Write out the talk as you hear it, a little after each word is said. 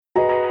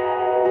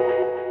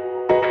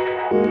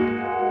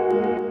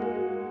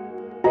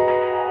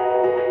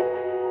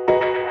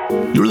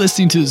You're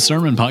listening to the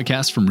Sermon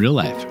Podcast from Real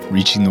Life,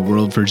 reaching the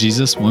world for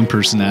Jesus one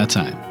person at a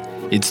time.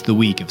 It's the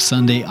week of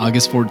Sunday,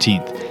 August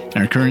 14th, and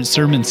our current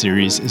sermon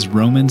series is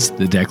Romans,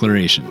 the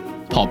Declaration.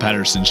 Paul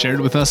Patterson shared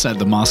with us at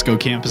the Moscow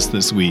campus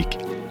this week.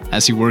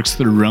 As he works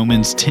through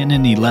Romans 10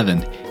 and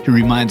 11, he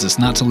reminds us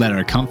not to let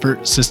our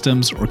comfort,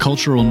 systems, or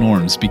cultural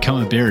norms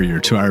become a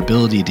barrier to our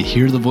ability to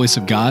hear the voice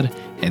of God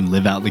and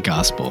live out the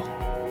gospel.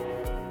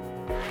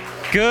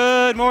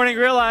 Good morning,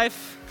 Real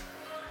Life.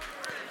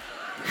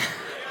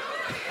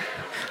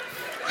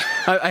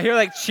 I hear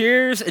like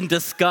cheers and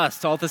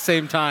disgust all at the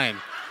same time.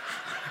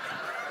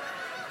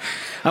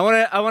 I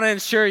want to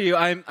assure you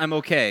I'm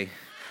okay.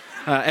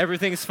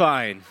 Everything's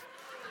fine.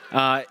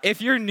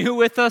 If you're new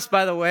with us,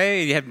 by the way,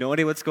 and you have no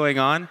idea what's going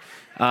on,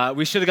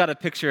 we should have got a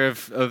picture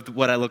of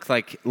what I looked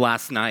like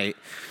last night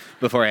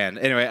beforehand.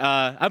 Anyway,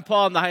 I'm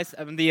Paul.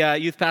 I'm the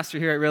youth pastor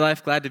here at Real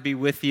Life. Glad to be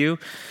with you.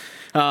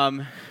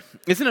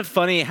 Isn't it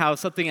funny how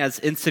something as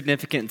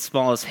insignificant and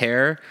small as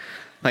hair,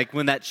 like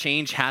when that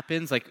change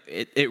happens, like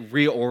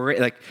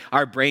like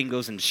our brain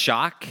goes in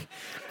shock.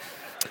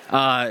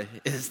 The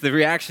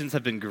reactions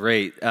have been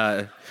great.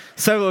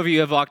 Several of you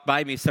have walked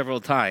by me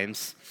several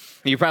times.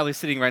 And you're probably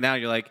sitting right now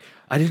and you're like,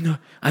 I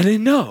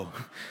didn't know.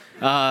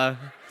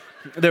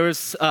 There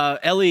was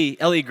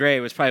Ellie Gray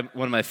was probably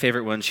one of my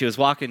favorite ones. She was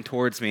walking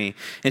towards me,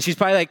 and she's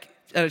probably like,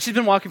 she's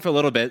been walking for a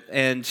little bit,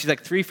 and she's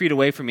like 3 feet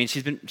away from me, and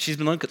she's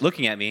been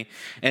looking at me,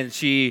 and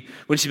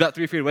when she's about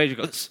 3 feet away, she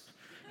goes,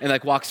 and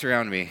like walks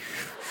around me.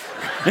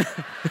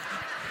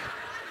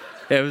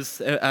 It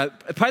was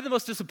probably the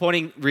most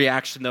disappointing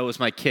reaction, though, was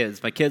my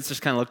kids. My kids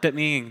just kind of looked at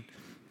me and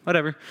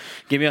whatever,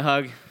 gave me a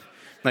hug.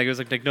 Like it was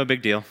like no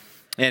big deal.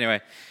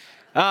 Anyway,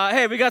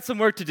 hey, we got some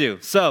work to do.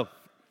 So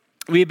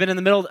we've been in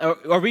the middle.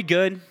 Are we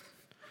good?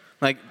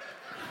 Like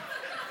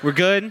we're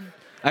good.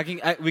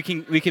 We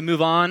can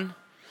move on.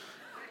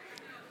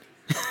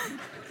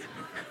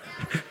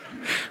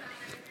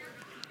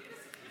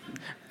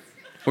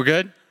 We're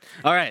good.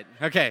 All right.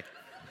 Okay.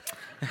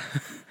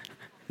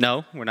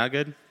 No, we're not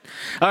good.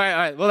 All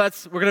right. Well,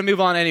 we're gonna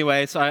move on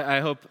anyway. So I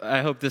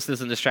hope this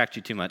doesn't distract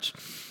you too much.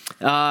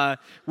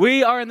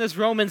 We are in this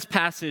Romans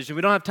passage, and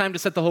we don't have time to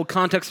set the whole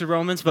context of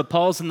Romans, but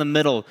Paul's in the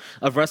middle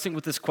of wrestling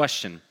with this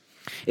question.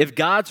 If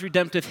God's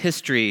redemptive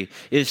history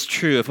is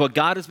true, if what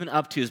God has been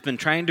up to has been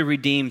trying to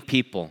redeem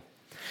people,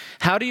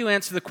 how do you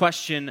answer the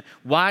question,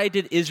 why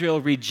did Israel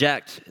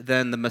reject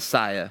then the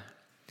Messiah?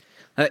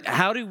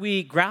 How do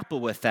we grapple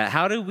with that?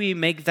 How do we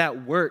make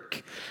that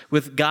work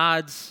with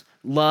God's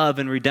love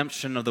and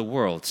redemption of the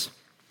world?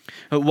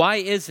 Why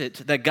is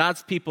it that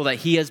God's people that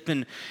he has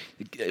been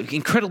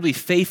incredibly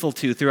faithful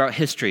to throughout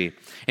history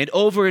and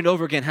over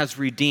again has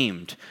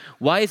redeemed?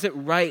 Why is it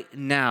right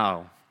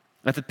now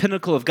at the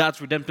pinnacle of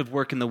God's redemptive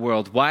work in the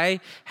world?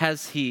 Why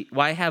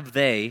have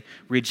they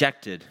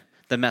rejected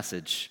the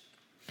message?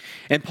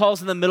 And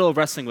Paul's in the middle of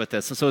wrestling with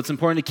this, and so it's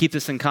important to keep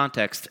this in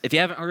context. If you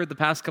haven't heard the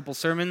past couple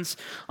sermons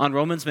on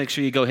Romans, make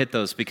sure you go hit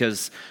those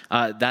because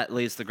that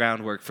lays the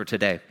groundwork for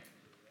today.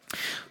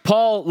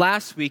 Paul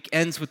last week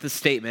ends with the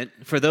statement,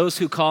 for those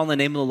who call on the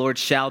name of the Lord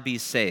shall be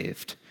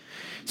saved.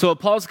 So what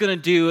Paul's going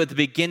to do at the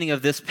beginning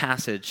of this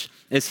passage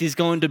is he's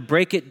going to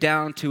break it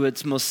down to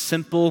its most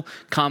simple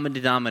common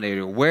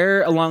denominator.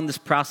 Where along this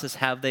process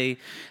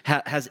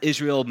has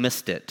Israel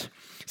missed it?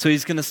 So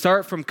he's going to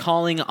start from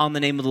calling on the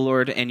name of the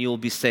Lord and you will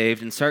be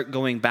saved and start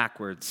going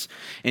backwards.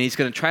 And he's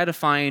going to try to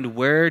find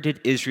where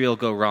did Israel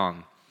go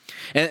wrong.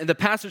 And the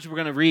passage we're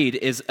going to read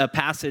is a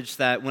passage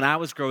that when I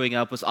was growing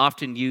up was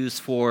often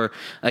used for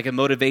like a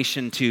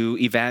motivation to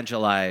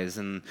evangelize.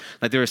 And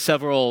like there were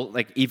several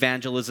like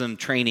evangelism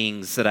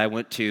trainings that I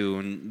went to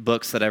and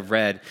books that I've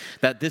read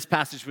that this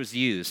passage was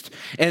used.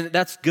 And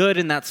that's good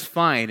and that's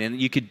fine and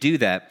you could do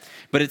that.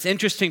 But it's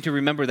interesting to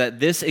remember that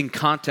this in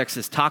context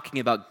is talking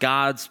about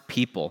God's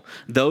people,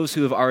 those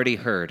who have already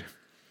heard.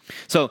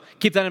 So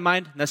keep that in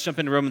mind. Let's jump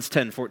into Romans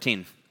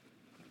 10:14.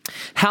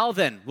 How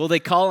then will they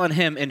call on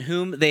him in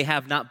whom they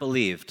have not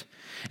believed?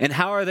 And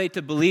how are they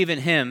to believe in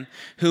him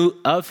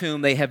of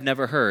whom they have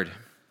never heard?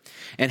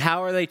 And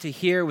how are they to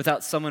hear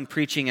without someone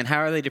preaching? And how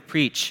are they to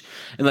preach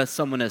unless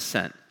someone is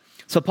sent?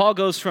 So Paul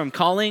goes from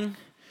calling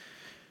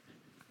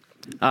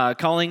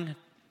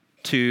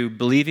to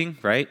believing,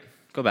 right?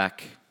 Go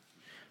back.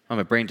 Oh,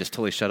 my brain just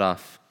totally shut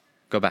off.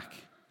 Go back.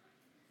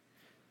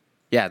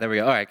 Yeah, there we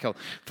go. All right, cool.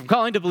 From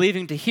calling to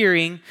believing to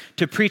hearing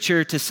to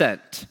preacher to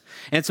sent.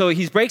 And so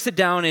he breaks it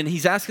down and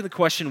he's asking the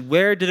question,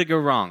 where did it go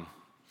wrong?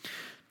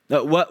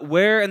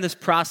 Where in this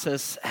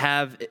process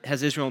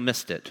has Israel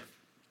missed it?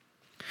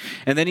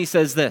 And then he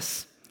says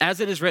this, as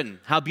it is written,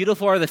 how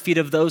beautiful are the feet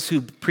of those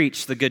who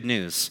preach the good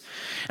news.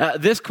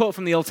 This quote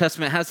from the Old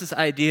Testament has this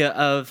idea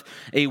of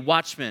a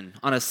watchman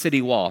on a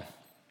city wall.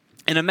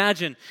 And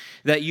imagine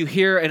that you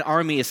hear an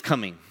army is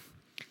coming.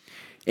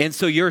 And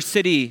so your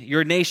city,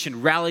 your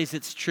nation rallies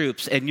its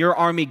troops and your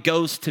army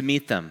goes to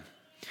meet them.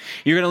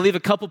 You're going to leave a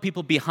couple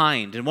people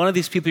behind. And one of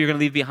these people you're going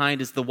to leave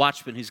behind is the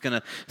watchman who's going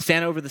to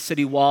stand over the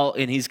city wall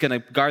and he's going to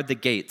guard the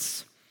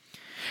gates.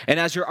 And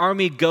as your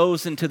army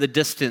goes into the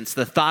distance,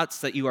 the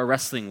thoughts that you are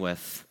wrestling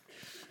with,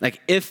 Like,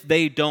 if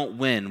they don't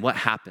win, what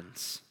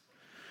happens?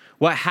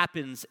 What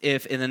happens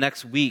if in the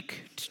next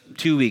week,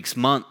 2 weeks,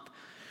 month,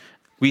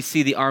 we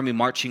see the army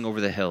marching over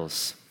the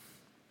hills?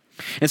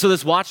 And so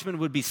this watchman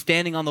would be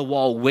standing on the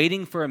wall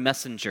waiting for a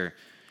messenger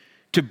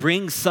to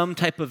bring some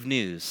type of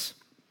news.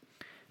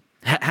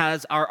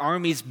 Has our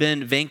armies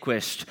been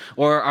vanquished,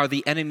 or are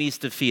the enemies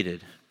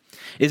defeated?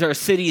 Is our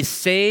city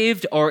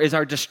saved, or is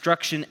our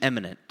destruction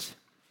imminent?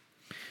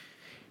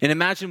 And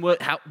imagine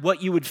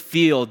what you would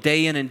feel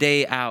day in and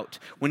day out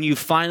when you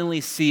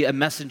finally see a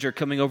messenger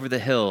coming over the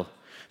hill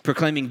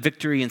proclaiming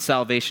victory and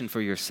salvation for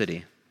your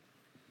city.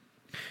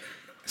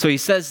 So he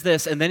says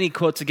this, and then he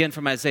quotes again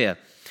from Isaiah.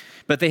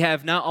 But they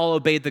have not all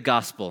obeyed the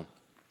gospel.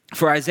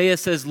 For Isaiah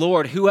says,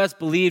 Lord, who has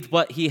believed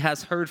what he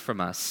has heard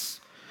from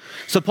us?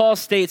 So Paul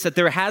states that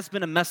there has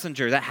been a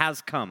messenger that has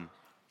come,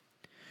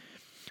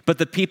 but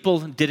the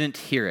people didn't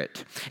hear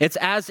it. It's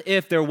as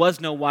if there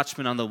was no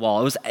watchman on the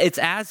wall. It's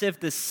as if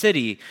the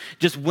city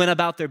just went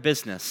about their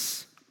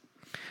business,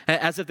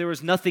 as if there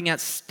was nothing at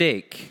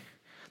stake.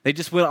 They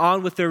just went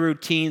on with their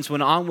routines,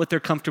 went on with their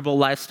comfortable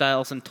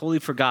lifestyles, and totally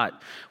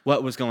forgot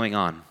what was going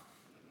on.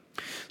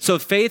 So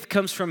faith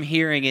comes from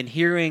hearing, and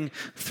hearing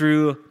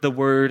through the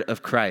word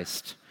of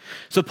Christ.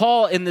 So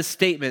Paul, in this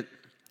statement,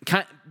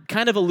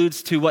 kind of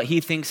alludes to what he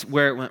thinks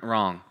where it went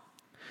wrong.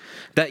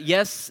 That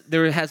yes,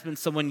 there has been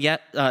someone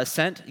yet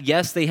sent.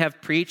 Yes, they have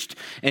preached.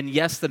 And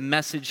yes, the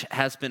message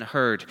has been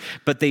heard.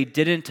 But they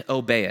didn't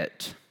obey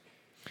it.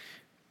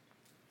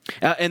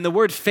 And the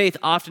word faith,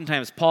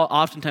 Paul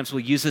oftentimes will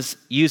use it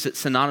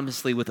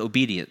synonymously with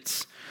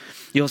obedience.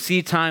 You'll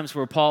see times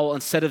where Paul,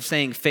 instead of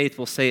saying faith,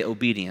 will say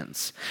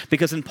obedience.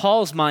 Because in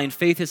Paul's mind,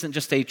 faith isn't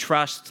just a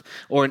trust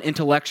or an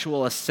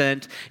intellectual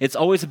assent. It's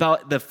always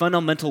about the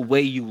fundamental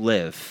way you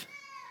live.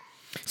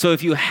 So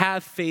if you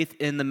have faith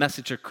in the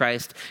message of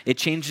Christ, it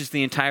changes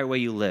the entire way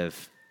you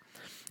live.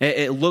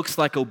 It looks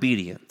like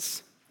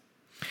obedience.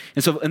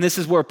 And this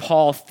is where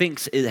Paul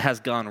thinks it has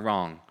gone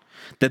wrong.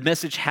 The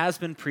message has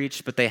been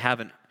preached, but they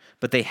haven't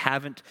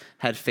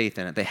had faith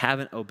in it. They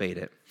haven't obeyed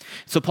it.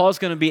 So Paul's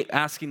going to be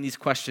asking these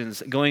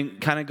questions, going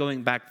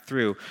back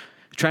through,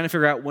 trying to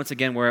figure out once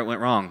again where it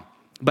went wrong.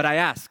 But I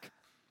ask,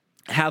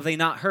 have they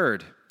not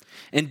heard?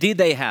 Indeed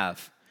they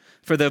have.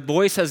 For their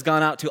voice has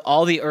gone out to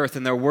all the earth,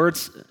 and their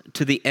words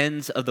to the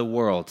ends of the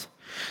world.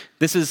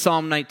 This is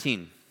Psalm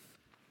 19.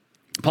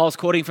 Paul's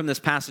quoting from this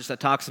passage that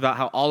talks about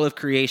how all of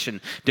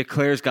creation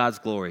declares God's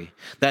glory.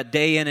 That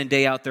day in and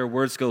day out their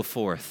words go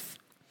forth.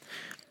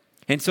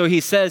 And so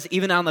he says,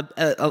 even on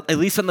at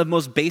least on the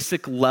most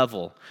basic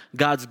level,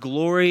 God's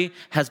glory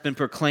has been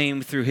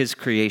proclaimed through his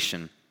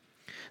creation.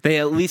 They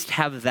at least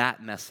have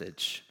that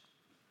message.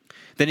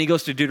 Then he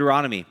goes to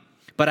Deuteronomy.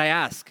 But I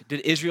ask, did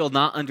Israel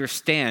not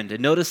understand?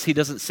 And notice he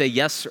doesn't say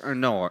yes or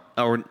no,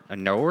 or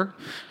no,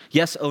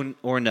 yes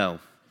or no.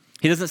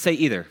 He doesn't say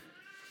either.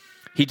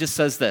 He just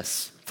says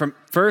this.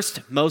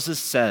 First, Moses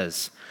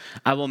says,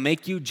 I will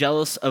make you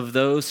jealous of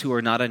those who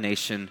are not a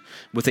nation.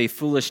 With a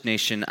foolish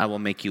nation, I will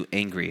make you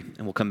angry.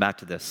 And we'll come back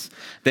to this.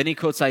 Then he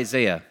quotes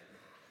Isaiah.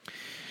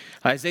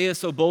 Isaiah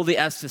so boldly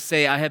as to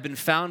say, I have been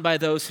found by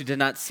those who did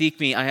not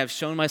seek me. I have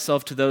shown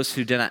myself to those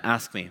who did not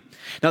ask me.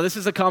 Now, this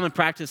is a common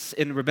practice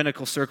in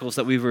rabbinical circles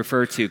that we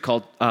refer to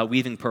called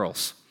weaving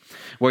pearls,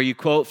 where you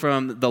quote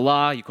from the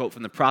law, you quote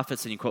from the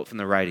prophets, and you quote from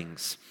the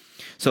writings.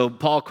 So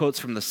Paul quotes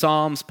from the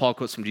Psalms, Paul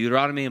quotes from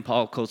Deuteronomy, and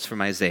Paul quotes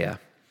from Isaiah.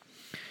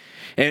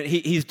 And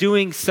he's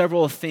doing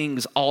several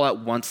things all at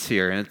once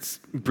here, and it's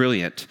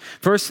brilliant.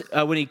 First,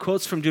 when he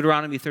quotes from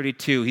Deuteronomy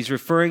 32, he's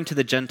referring to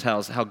the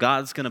Gentiles, how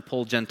God's going to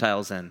pull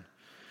Gentiles in.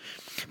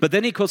 But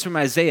then he quotes from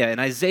Isaiah, and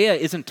Isaiah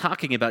isn't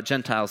talking about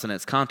Gentiles in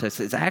its context.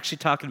 It's actually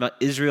talking about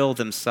Israel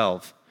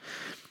themselves.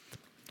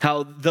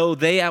 How though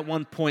they at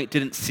one point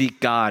didn't seek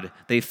God,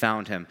 they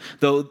found him.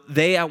 Though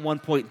they at one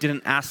point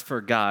didn't ask for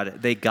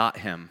God, they got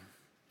him.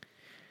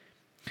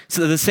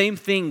 So the same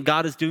thing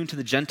God is doing to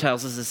the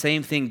Gentiles is the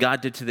same thing God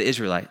did to the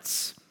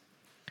Israelites.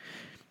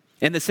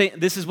 And this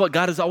is what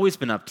God has always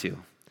been up to.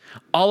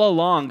 All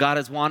along, God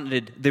has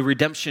wanted the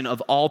redemption of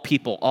all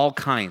people, all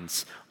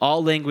kinds,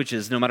 all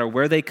languages, no matter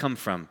where they come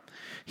from.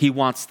 He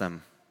wants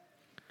them.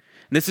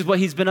 And this is what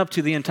he's been up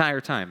to the entire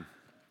time.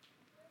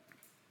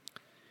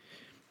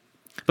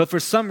 But for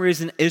some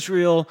reason,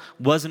 Israel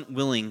wasn't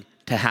willing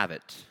to have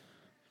it.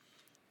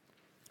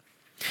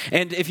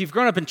 And if you've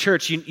grown up in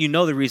church, you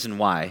know the reason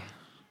why.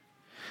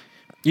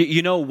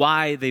 You know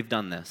why they've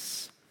done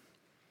this.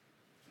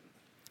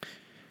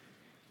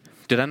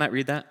 Did I not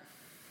read that?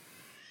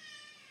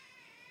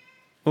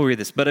 We'll read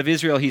this. But of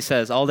Israel, he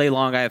says, all day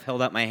long I have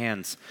held out my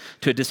hands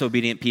to a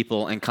disobedient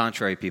people and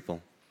contrary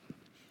people.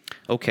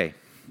 Okay.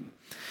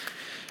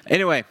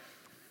 Anyway,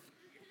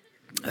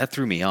 that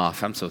threw me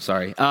off. I'm so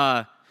sorry.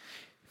 God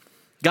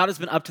has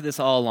been up to this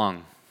all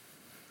along.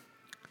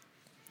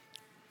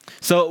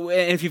 So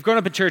if you've grown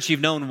up in church,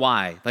 you've known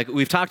why. Like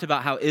we've talked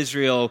about how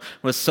Israel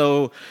was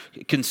so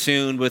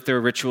consumed with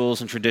their rituals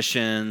and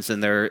traditions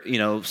and their,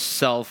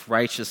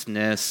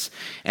 self-righteousness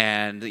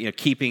and,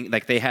 keeping,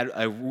 like they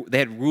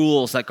had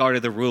rules that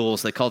guarded the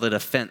rules. They called it a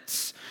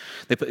fence.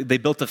 They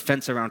built a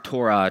fence around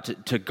Torah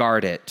to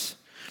guard it.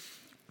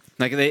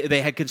 Like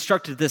they had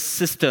constructed this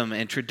system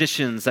and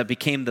traditions that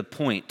became the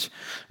point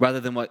rather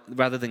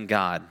than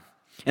God.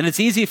 And it's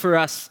easy for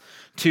us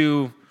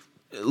to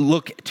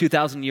look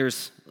 2,000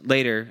 years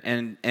later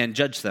and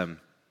judge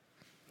them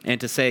and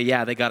to say,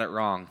 yeah, they got it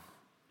wrong.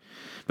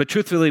 But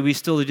truthfully, we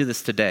still do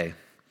this today.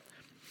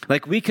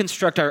 Like we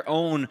construct our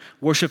own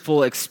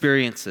worshipful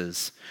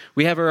experiences.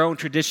 We have our own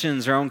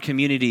traditions, our own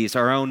communities,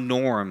 our own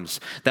norms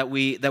that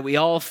we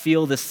all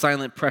feel this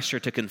silent pressure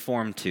to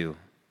conform to.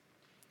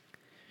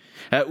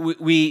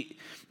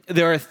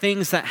 There are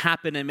things that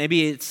happen, and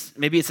maybe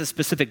it's a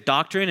specific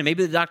doctrine, and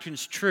maybe the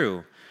doctrine's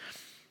true,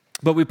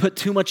 but we put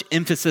too much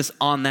emphasis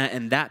on that,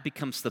 and that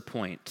becomes the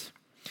point.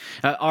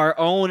 Our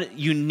own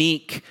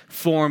unique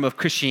form of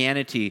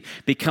Christianity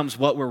becomes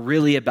what we're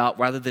really about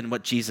rather than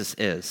what Jesus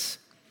is.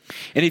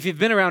 And if you've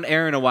been around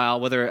Aaron a while,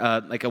 whether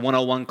like a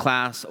 101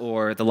 class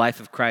or the life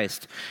of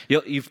Christ,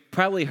 you've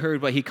probably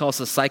heard what he calls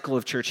the cycle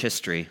of church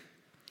history,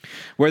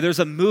 where there's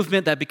a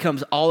movement that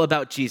becomes all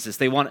about Jesus.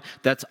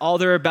 That's all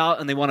they're about,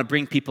 and they want to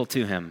bring people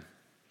to him.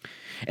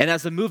 And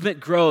as the movement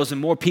grows and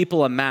more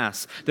people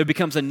amass, there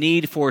becomes a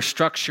need for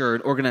structure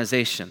and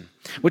organization,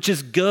 which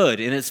is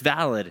good, and it's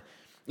valid,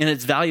 and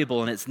it's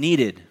valuable, and it's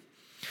needed.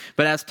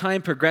 But as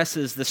time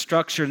progresses, the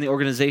structure and the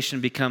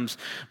organization becomes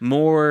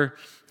more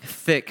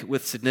thick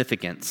with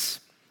significance.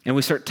 And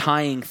we start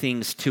tying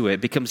things to it.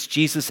 It becomes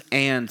Jesus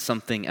and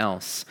something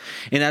else.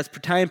 And as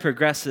time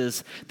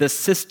progresses, the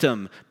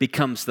system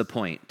becomes the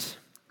point.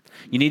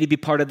 You need to be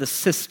part of the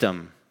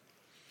system.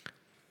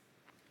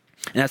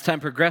 And as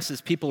time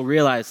progresses, people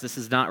realize this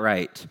is not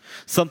right.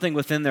 Something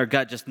within their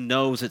gut just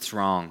knows it's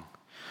wrong.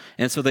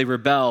 And so they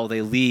rebel,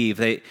 they leave,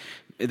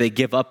 they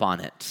give up on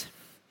it.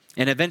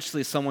 And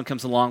eventually someone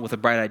comes along with a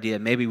bright idea,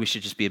 maybe we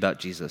should just be about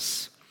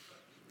Jesus.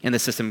 And the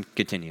system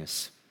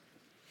continues.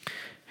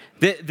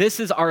 This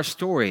is our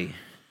story,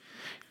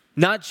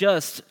 not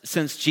just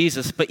since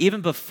Jesus, but even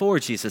before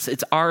Jesus.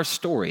 It's our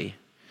story.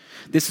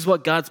 This is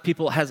what God's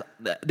people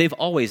they've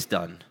always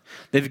done.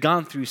 They've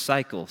gone through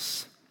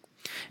cycles.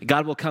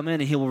 God will come in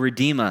and he will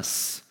redeem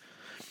us.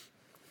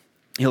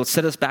 He'll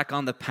set us back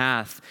on the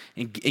path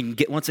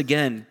and once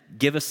again,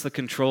 give us the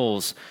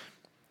controls.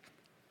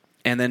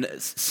 And then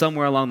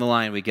somewhere along the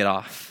line, we get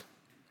off.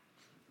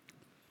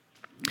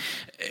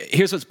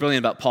 Here's what's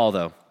brilliant about Paul,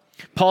 though.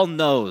 Paul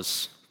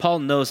knows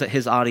that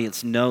his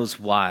audience knows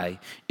why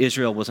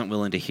Israel wasn't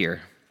willing to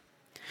hear.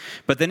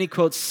 But then he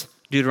quotes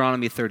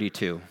Deuteronomy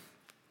 32.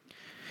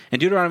 And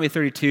Deuteronomy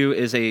 32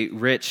 is a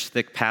rich,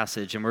 thick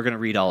passage, and we're going to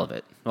read all of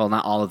it. Well,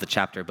 not all of the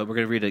chapter, but we're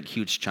going to read a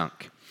huge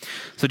chunk.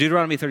 So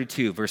Deuteronomy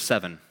 32, verse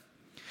 7.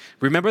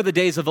 Remember the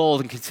days of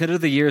old and consider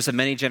the years of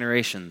many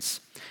generations.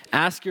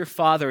 Ask your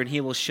father, and he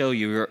will show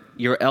you,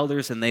 your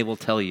elders, and they will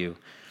tell you.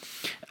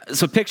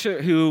 So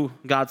picture who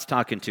God's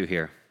talking to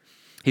here.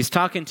 He's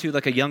talking to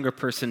like a younger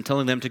person,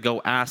 telling them to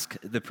go ask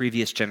the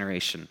previous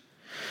generation.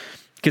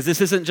 Because this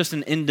isn't just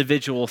an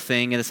individual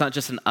thing, and it's not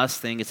just an us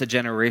thing, it's a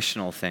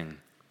generational thing.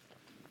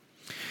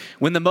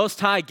 When the Most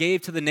High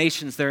gave to the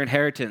nations their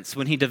inheritance,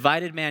 when he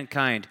divided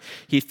mankind,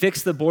 he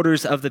fixed the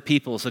borders of the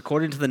peoples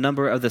according to the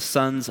number of the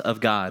sons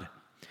of God.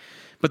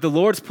 But the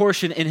Lord's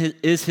portion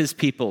is his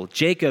people.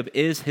 Jacob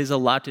is his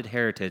allotted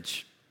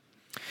heritage.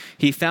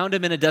 He found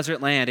him in a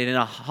desert land and in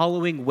a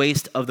hollowing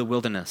waste of the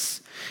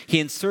wilderness. He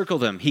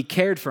encircled him. He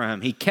cared for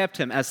him. He kept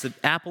him as the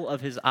apple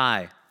of his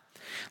eye.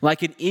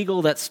 Like an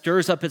eagle that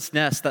stirs up its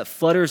nest, that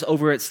flutters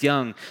over its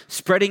young,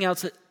 spreading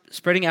out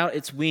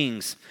its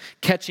wings,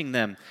 catching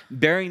them,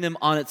 bearing them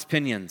on its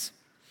pinions.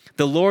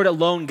 The Lord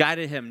alone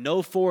guided him.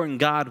 No foreign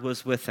god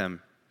was with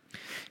him.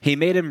 He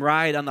made him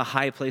ride on the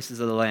high places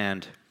of the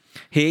land.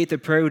 He ate the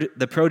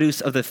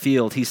produce of the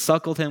field. He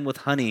suckled him with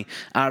honey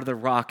out of the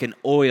rock and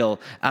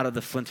oil out of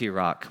the flinty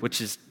rock, which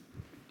is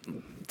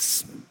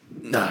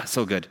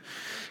so good.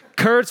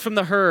 Curds from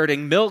the herd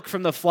and milk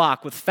from the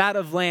flock, with fat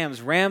of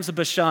lambs, rams of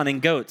Bashan,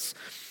 and goats,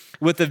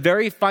 with the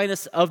very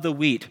finest of the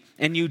wheat.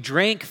 And you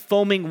drank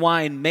foaming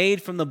wine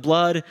made from the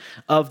blood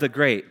of the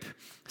grape.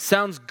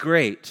 Sounds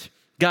great.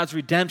 God's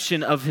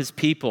redemption of his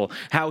people,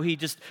 how he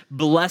just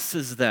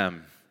blesses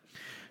them.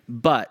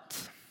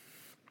 But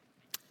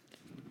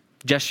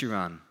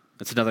Jeshurun,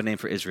 that's another name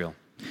for Israel,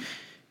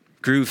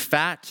 grew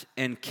fat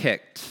and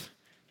kicked.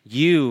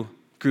 You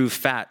grew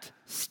fat,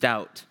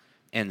 stout,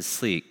 and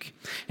sleek.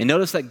 And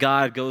notice that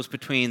God goes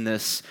between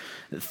this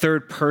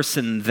third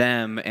person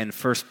them and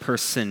first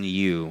person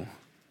you.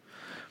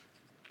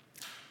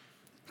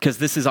 Because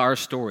this is our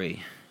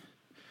story.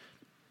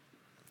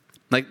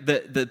 Like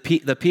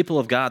the people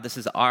of God, this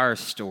is our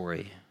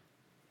story.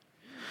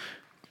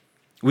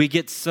 We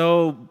get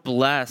so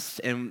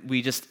blessed and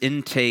we just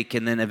intake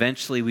and then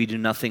eventually we do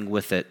nothing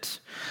with it.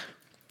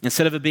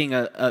 Instead of it being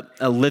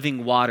a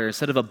living water,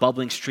 instead of a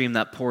bubbling stream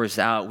that pours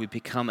out, we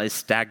become a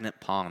stagnant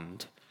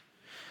pond.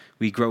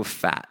 We grow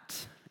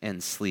fat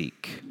and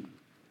sleek.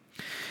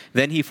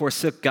 Then he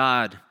forsook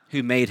God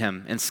who made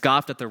him and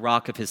scoffed at the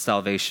rock of his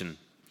salvation.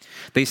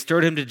 They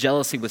stirred him to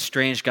jealousy with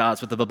strange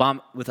gods.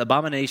 With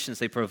abominations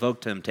they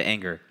provoked him to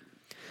anger.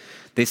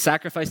 They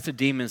sacrificed to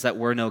demons that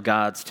were no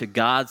gods, to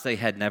gods they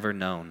had never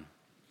known,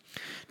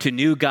 to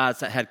new gods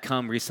that had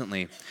come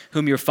recently,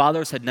 whom your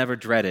fathers had never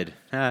dreaded.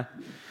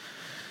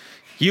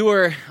 You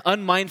were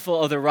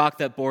unmindful of the rock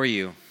that bore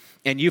you,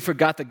 and you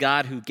forgot the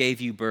God who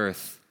gave you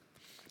birth.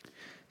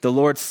 The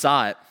Lord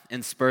saw it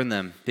and spurned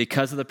them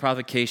because of the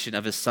provocation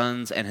of his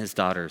sons and his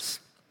daughters.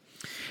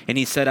 And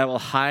he said, I will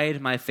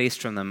hide my face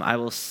from them. I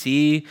will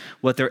see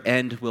what their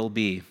end will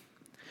be.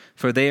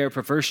 For they are a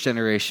perverse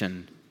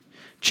generation,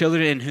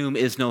 children in whom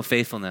is no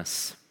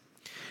faithfulness.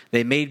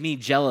 They made me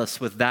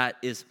jealous with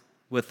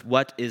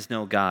what is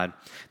no God.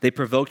 They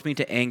provoked me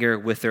to anger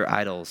with their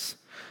idols.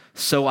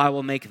 So I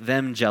will make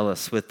them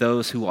jealous with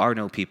those who are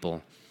no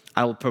people.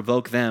 I will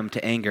provoke them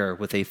to anger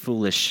with a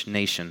foolish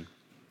nation.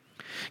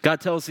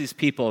 God tells these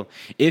people,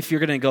 if you're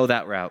going to go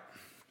that route,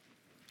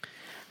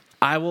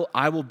 I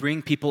will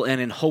bring people in,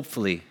 and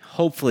hopefully,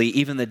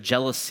 even the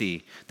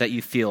jealousy that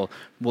you feel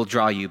will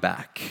draw you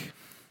back.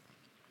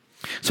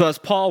 So as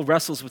Paul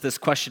wrestles with this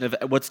question of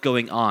what's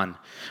going on,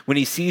 when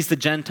he sees the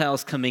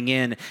Gentiles coming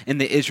in and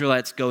the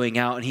Israelites going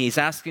out, and he's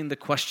asking the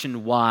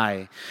question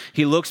why,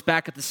 he looks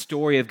back at the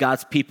story of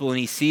God's people and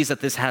he sees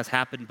that this has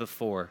happened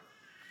before.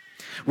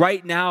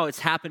 Right now, it's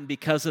happened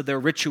because of their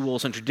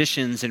rituals and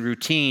traditions and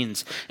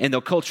routines and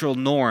their cultural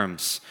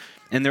norms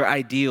and their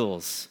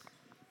ideals.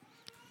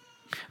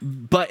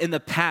 But in the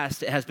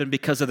past, it has been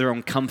because of their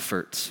own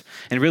comfort.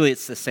 And really,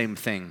 it's the same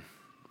thing.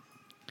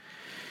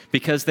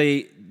 Because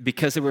they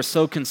were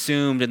so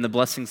consumed in the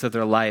blessings of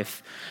their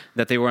life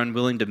that they were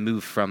unwilling to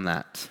move from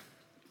that.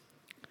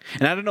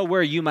 And I don't know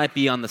where you might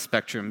be on the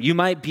spectrum. You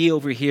might be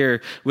over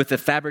here with the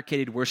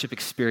fabricated worship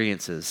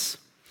experiences,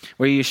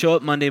 where you show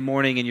up Monday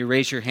morning and you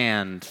raise your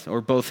hand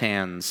or both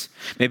hands.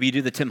 Maybe you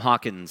do the Tim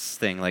Hawkins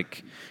thing,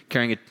 like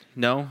carrying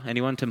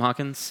anyone? Tim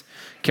Hawkins?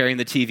 Carrying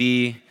the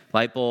TV,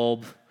 light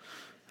bulb.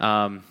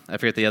 I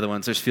forget the other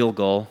ones. There's field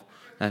goal.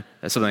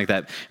 Something like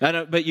that.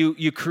 But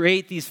you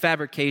create these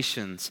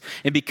fabrications.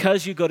 And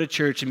because you go to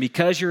church and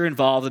because you're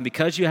involved and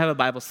because you have a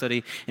Bible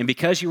study and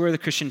because you wear the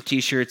Christian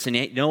t-shirts and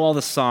you know all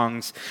the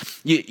songs,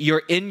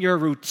 you're in your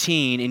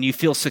routine and you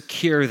feel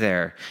secure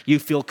there. You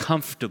feel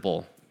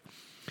comfortable.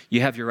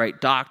 You have your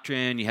right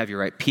doctrine. You have your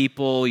right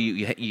people.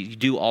 You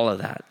do all of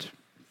that.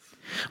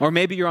 Or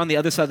maybe you're on the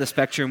other side of the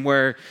spectrum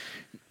where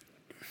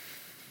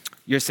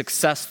you're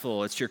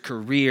successful, it's your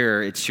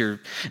career,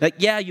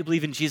 you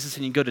believe in Jesus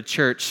and you go to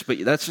church, but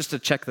that's just to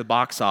check the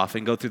box off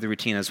and go through the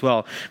routine as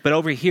well. But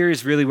over here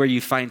is really where you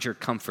find your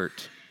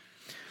comfort.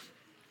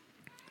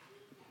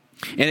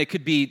 And it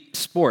could be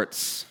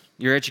sports,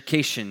 your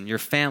education, your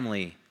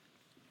family,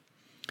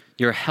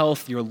 your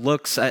health, your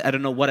looks, I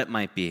don't know what it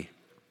might be.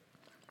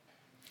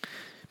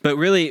 But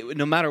really,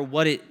 no matter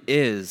what it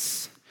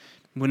is,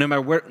 no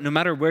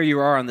matter where you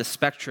are on the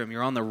spectrum,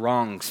 you're on the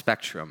wrong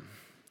spectrum.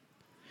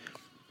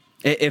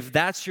 If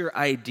that's your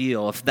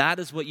ideal, if that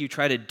is what you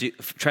try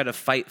to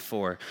fight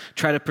for,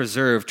 try to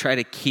preserve, try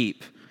to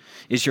keep,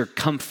 is your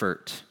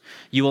comfort,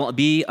 you will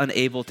be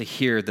unable to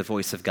hear the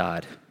voice of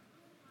God.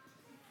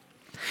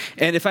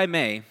 And if I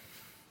may,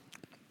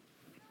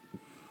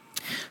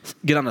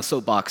 get on a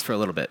soapbox for a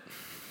little bit.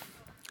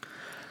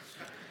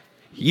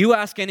 You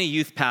ask any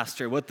youth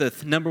pastor what the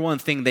number one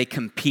thing they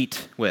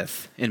compete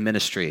with in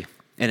ministry,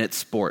 and it's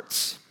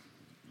sports.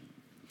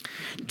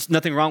 There's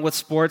nothing wrong with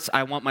sports.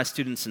 I want my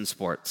students in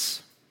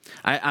sports.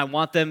 I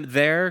want them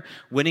there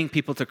winning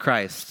people to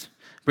Christ,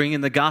 bringing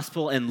the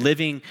gospel and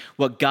living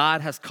what God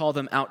has called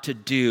them out to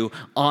do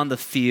on the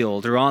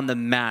field or on the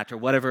mat or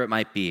whatever it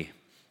might be.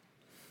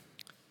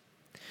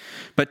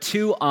 But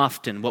too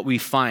often what we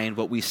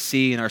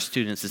see in our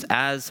students is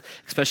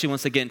especially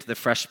once they get into the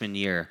freshman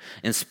year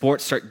and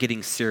sports start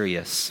getting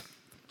serious,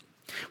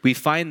 we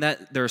find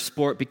that their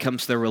sport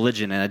becomes their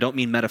religion, and I don't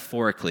mean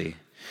metaphorically.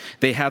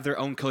 They have their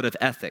own code of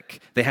ethic.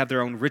 They have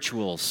their own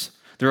rituals,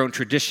 their own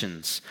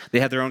traditions. They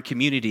have their own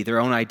community, their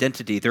own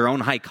identity, their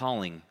own high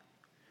calling.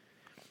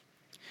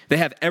 They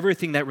have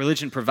everything that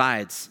religion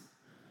provides.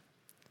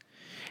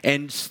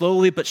 And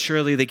slowly but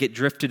surely they get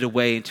drifted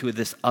away into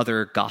this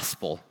other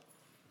gospel.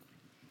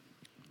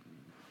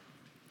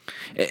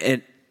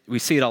 And we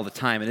see it all the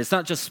time. And it's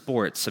not just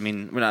sports. I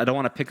mean, I don't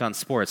want to pick on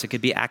sports. It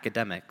could be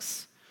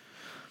academics.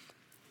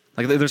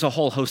 Like there's a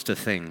whole host of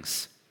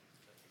things.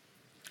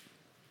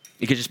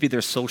 It could just be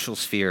their social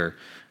sphere.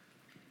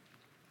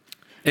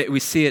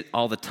 We see it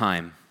all the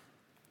time.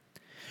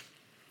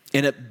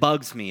 And it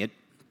bugs me. It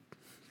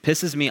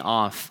pisses me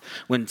off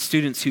when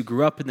students who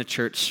grew up in the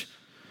church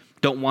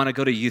don't want to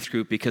go to youth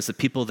group because the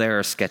people there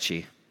are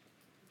sketchy.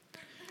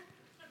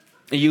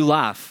 And you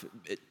laugh.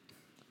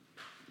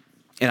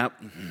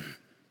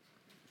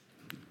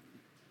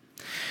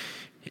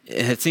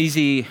 It's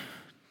easy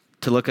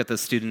to look at the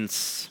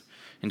students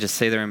and just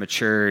say they're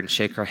immature and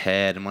shake our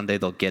head and one day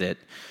they'll get it.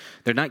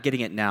 They're not getting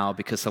it now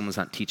because someone's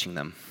not teaching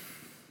them.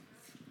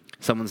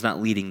 Someone's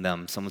not leading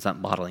them. Someone's not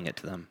modeling it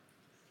to them.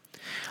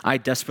 I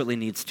desperately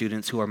need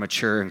students who are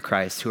mature in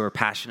Christ, who are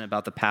passionate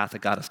about the path that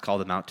God has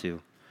called them out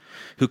to,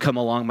 who come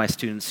along my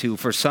students who,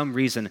 for some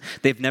reason,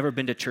 they've never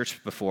been to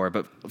church before,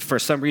 but for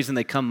some reason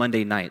they come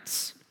Monday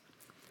nights.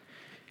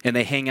 and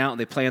they hang out and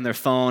they play on their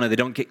phone and they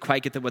don't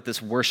quite get what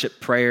this worship,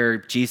 prayer,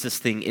 Jesus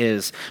thing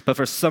is, but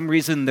for some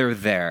reason they're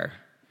there.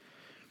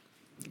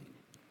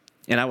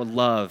 And I would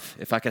love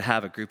if I could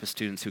have a group of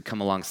students who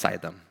come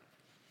alongside them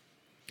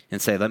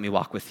and say, let me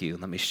walk with you,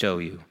 let me show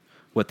you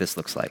what this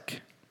looks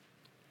like.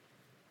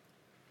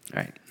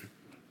 All right.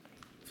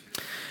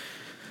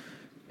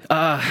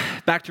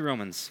 Back to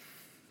Romans.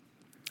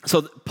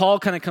 So Paul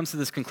kind of comes to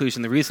this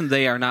conclusion. The reason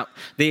they are not,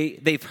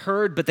 they've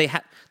heard, but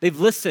they've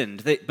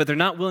listened, but they're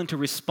not willing to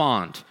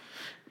respond.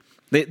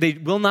 They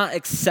will not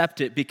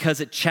accept it because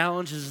it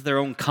challenges their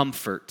own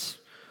comfort.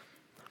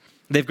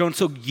 They've grown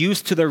so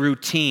used to their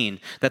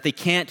routine that they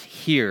can't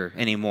hear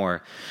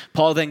anymore.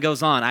 Paul then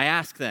goes on. I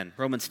ask then,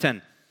 Romans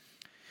 10,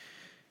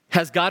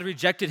 has God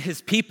rejected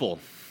his people?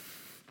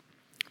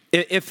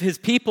 If his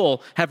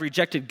people have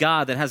rejected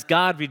God, then has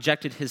God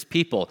rejected his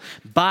people?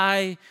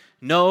 By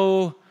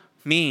no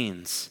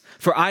means.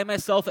 For I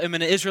myself am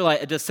an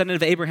Israelite, a descendant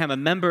of Abraham, a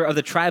member of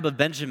the tribe of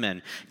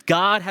Benjamin.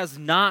 God has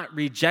not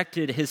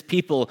rejected his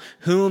people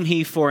whom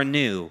he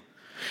foreknew.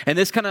 And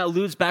this kind of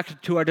alludes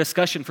back to our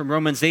discussion from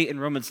Romans 8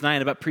 and Romans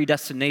 9 about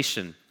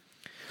predestination.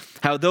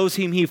 How those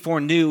whom he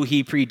foreknew,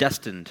 he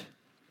predestined.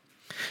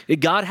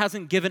 God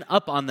hasn't given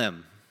up on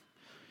them.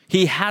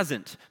 He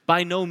hasn't,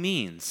 by no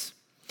means.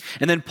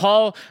 And then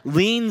Paul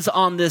leans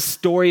on this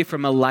story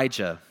from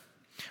Elijah.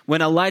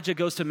 When Elijah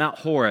goes to Mount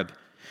Horeb,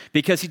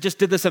 because he just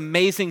did this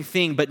amazing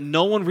thing, but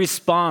no one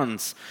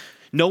responds.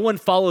 No one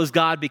follows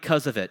God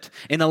because of it.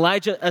 And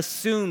Elijah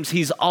assumes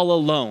he's all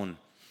alone,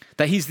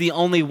 that he's the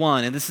only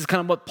one. And this is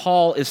kind of what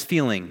Paul is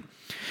feeling.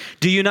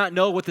 Do you not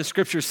know what the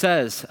scripture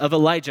says of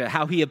Elijah,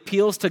 how he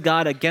appeals to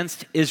God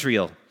against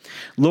Israel?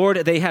 Lord,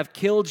 they have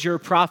killed your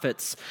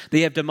prophets.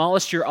 They have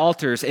demolished your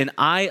altars, and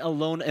I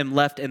alone am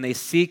left, and they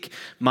seek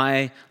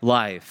my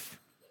life.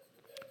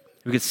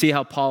 We could see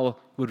how Paul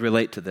would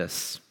relate to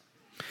this.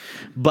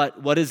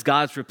 But what is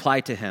God's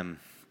reply to him?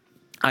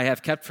 I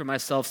have kept for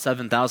myself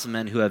 7,000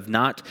 men who have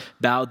not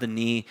bowed the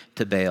knee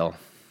to Baal.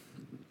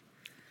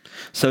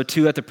 So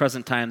too at the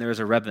present time there is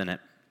a remnant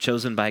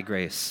chosen by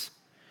grace.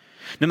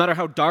 No matter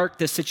how dark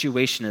this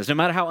situation is, no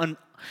matter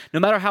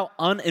how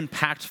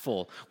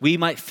unimpactful we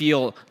might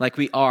feel like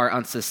we are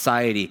on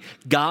society,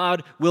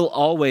 God will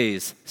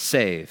always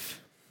save.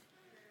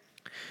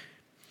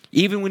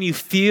 Even when you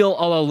feel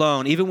all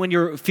alone, even when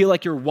you feel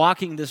like you're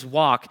walking this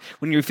walk,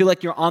 when you feel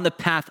like you're on the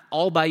path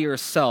all by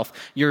yourself,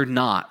 you're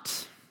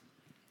not.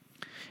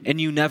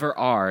 And you never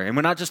are. And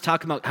we're not just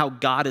talking about how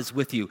God is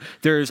with you.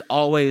 There's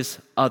always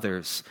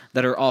others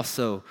that are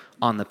also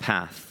on the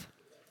path.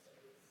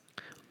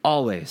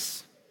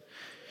 Always.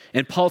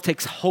 And Paul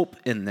takes hope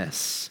in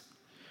this.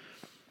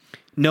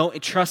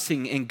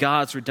 Trusting in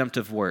God's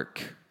redemptive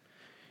work.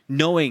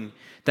 Knowing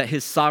that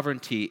his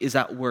sovereignty is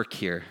at work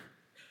here.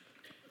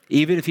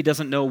 Even if he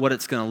doesn't know what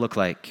it's going to look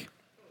like.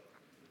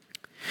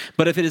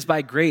 But if it is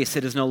by grace,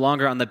 it is no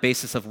longer on the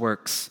basis of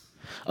works.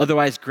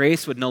 Otherwise,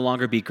 grace would no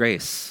longer be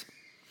grace.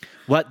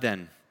 What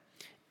then?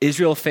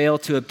 Israel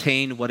failed to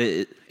obtain what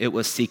it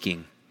was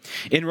seeking.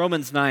 In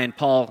Romans 9,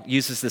 Paul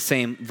uses the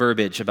same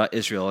verbiage about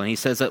Israel, and he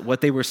says that what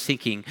they were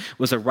seeking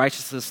was a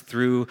righteousness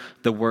through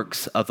the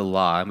works of the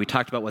law. And we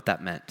talked about what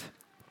that meant.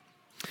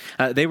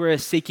 They were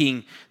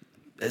seeking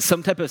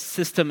some type of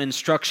system and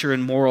structure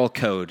and moral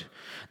code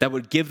that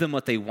would give them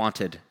what they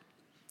wanted.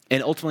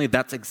 And ultimately,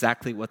 that's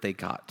exactly what they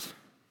got.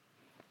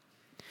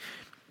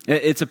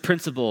 It's a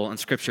principle in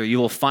Scripture. You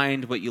will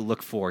find what you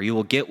look for. You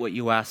will get what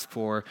you ask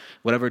for.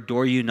 Whatever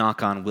door you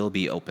knock on will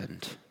be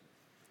opened.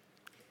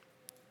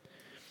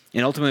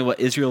 And ultimately, what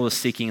Israel was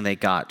seeking, they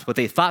got. What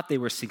they thought they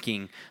were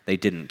seeking, they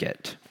didn't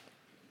get.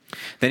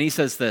 Then he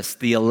says this,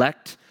 the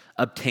elect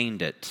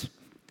obtained it.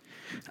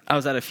 I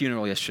was at a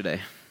funeral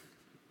yesterday.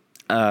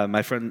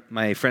 My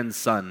friend's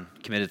son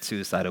committed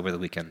suicide over the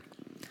weekend.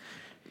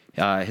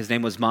 His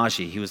name was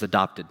Maji. He was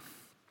adopted.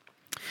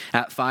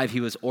 At 5,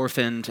 he was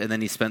orphaned, and then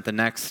he spent the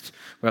next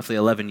roughly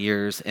 11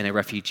 years in a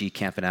refugee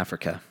camp in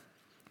Africa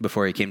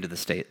before he came to the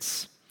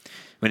States.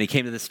 When he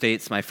came to the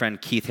States, my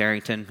friend Keith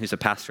Harrington, who's a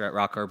pastor at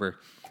Rock Harbor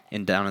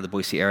down in the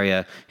Boise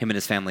area, him and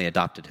his family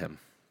adopted him.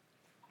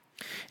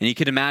 And you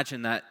could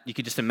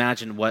just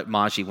imagine what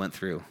Maji went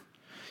through.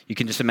 You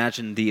can just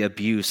imagine the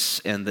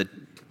abuse and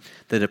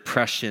the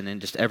depression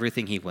and just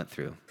everything he went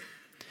through.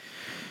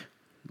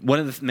 One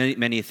of the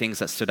many things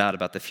that stood out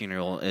about the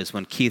funeral is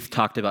when Keith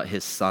talked about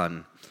his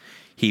son,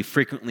 he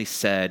frequently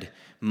said,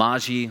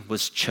 Maji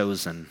was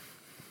chosen.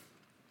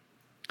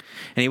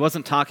 And he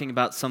wasn't talking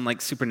about some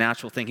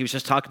supernatural thing. He was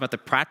just talking about the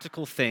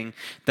practical thing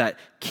that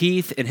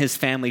Keith and his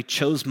family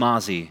chose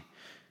Maji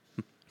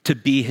to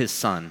be his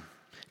son,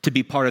 to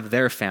be part of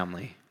their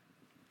family.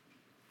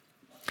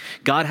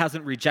 God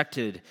hasn't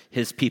rejected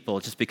his people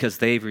just because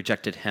they've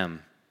rejected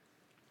him.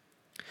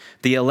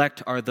 The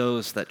elect are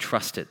those that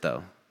trust it,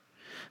 though.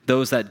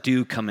 Those that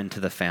do come into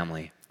the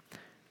family.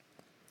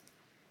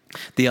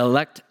 The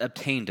elect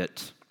obtained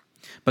it,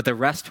 but the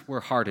rest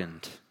were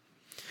hardened.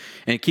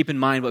 And keep in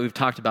mind what we've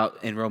talked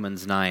about in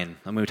Romans 9.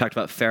 And we talked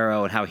about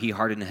Pharaoh and how he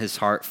hardened his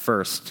heart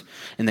first.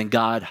 And then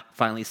God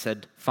finally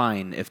said,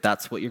 fine, if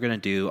that's what you're going to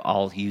do,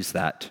 I'll use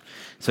that.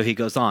 So he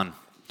goes on.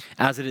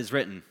 As it is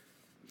written,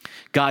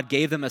 God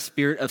gave them a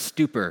spirit of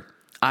stupor,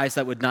 eyes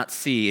that would not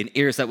see and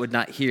ears that would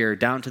not hear,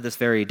 down to this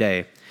very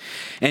day.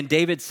 And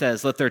David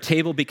says, let their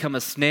table become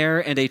a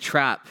snare and a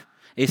trap,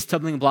 a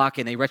stumbling block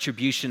and a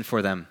retribution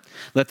for them.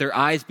 Let their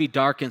eyes be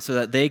darkened so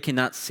that they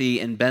cannot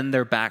see, and bend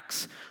their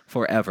backs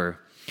forever.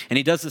 And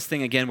he does this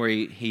thing again where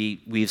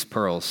he weaves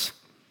pearls.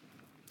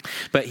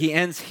 But he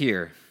ends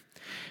here.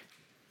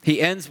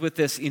 He ends with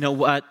this, you know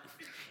what?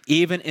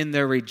 Even in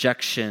their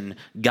rejection,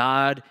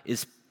 God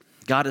is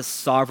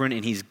sovereign,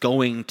 and he's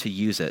going to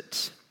use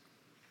it.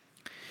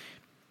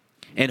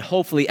 And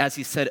hopefully, as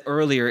he said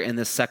earlier in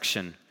this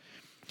section,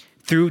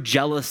 through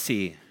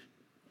jealousy,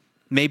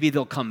 maybe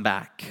they'll come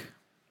back.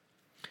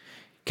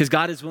 Because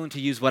God is willing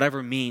to use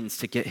whatever means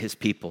to get his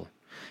people.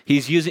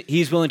 He's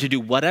willing to do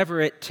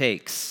whatever it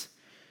takes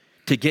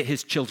to get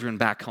his children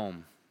back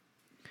home.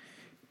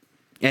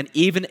 And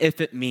even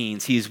if it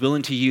means he's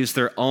willing to use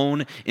their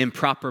own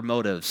improper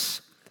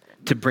motives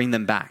to bring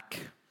them back,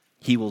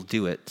 he will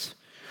do it.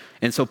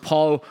 And so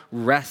Paul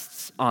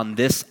rests on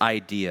this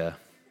idea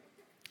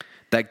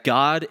that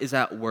God is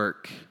at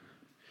work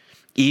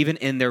even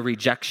in their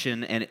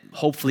rejection, and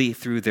hopefully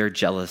through their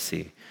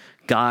jealousy.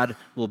 God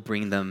will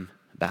bring them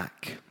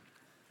back.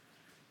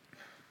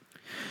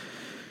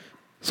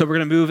 So we're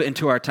going to move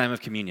into our time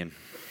of communion.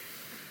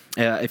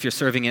 If you're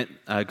serving it,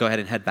 go ahead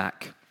and head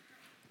back.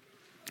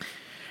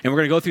 And we're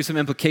going to go through some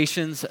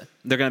implications.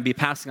 They're going to be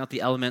passing out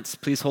the elements.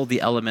 Please hold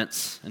the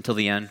elements until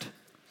the end.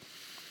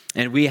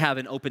 And we have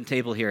an open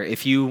table here.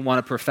 If you want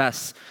to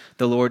profess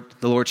the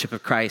Lordship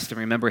of Christ and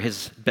remember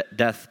his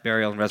death,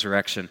 burial, and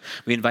resurrection,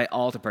 we invite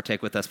all to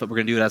partake with us, but we're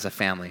going to do it as a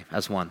family,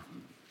 as one.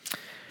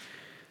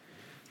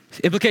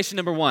 Implication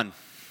number 1.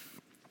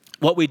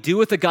 What we do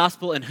with the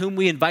gospel and whom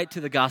we invite to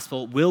the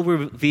gospel will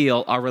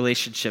reveal our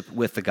relationship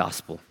with the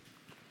gospel.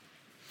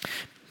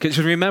 Because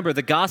remember,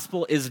 the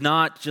gospel is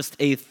not just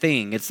a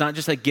thing. It's not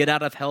just a get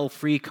out of hell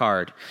free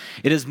card.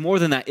 It is more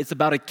than that. It's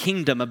about a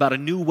kingdom, about a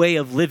new way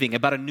of living,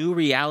 about a new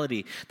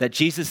reality that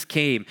Jesus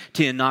came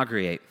to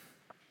inaugurate.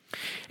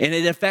 And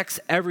it affects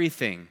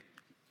everything.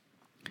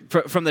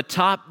 From the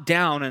top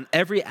down, and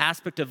every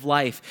aspect of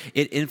life,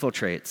 it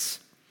infiltrates.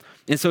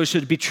 And so it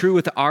should be true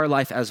with our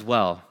life as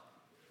well.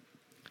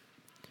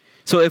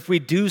 So if we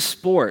do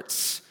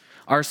sports,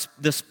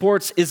 the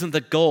sports isn't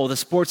the goal. The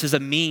sports is a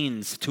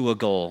means to a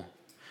goal.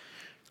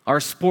 Our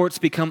sports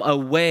become a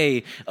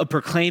way of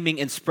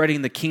proclaiming and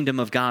spreading the kingdom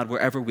of God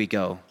wherever we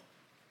go.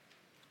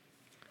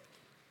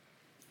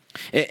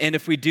 And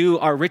if we do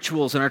our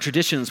rituals and our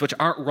traditions, which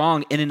aren't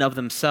wrong in and of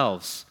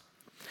themselves,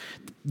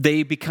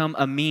 they become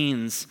a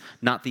means,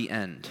 not the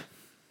end.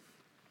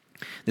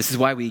 This is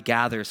why we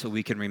gather, so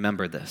we can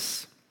remember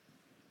this.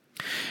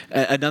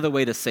 Another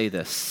way to say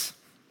this,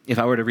 if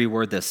I were to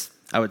reword this,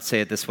 I would say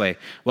it this way.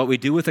 What we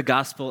do with the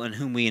gospel and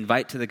whom we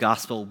invite to the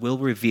gospel will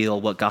reveal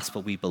what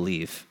gospel we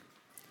believe.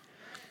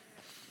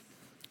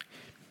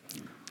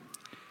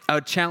 I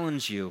would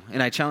challenge you,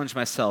 and I challenge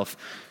myself,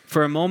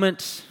 for a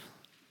moment,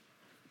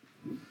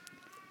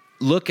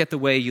 look at the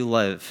way you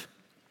live,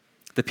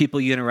 the people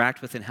you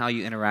interact with and how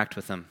you interact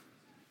with them.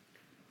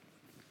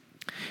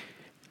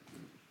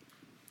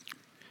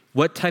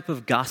 What type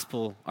of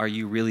gospel are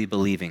you really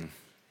believing?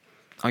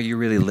 Are you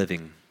really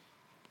living?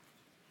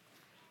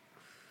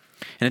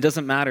 And it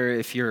doesn't matter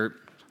if you're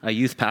a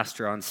youth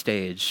pastor on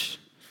stage,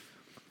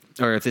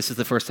 or if this is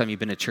the first time you've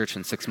been to church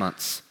in 6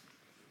 months.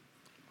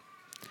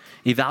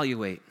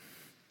 Evaluate.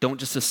 Don't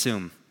just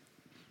assume.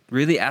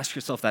 Really ask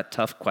yourself that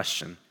tough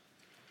question.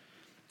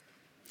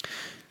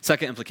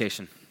 Second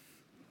implication.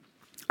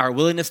 Our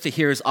willingness to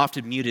hear is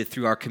often muted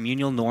through our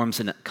communal norms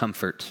and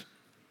comfort.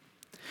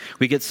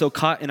 We get so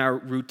caught in our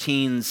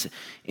routines,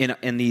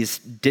 in these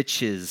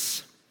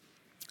ditches,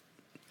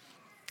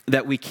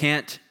 that we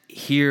can't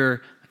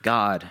hear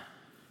God.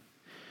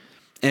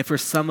 And for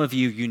some of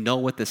you, you know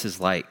what this is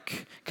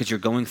like because you're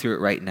going through it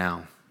right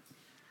now.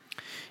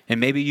 And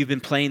maybe you've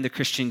been playing the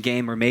Christian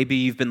game, or maybe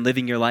you've been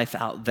living your life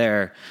out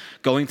there,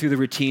 going through the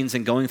routines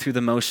and going through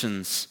the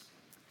motions.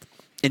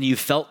 And you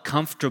felt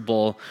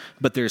comfortable,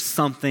 but there's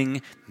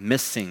something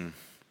missing.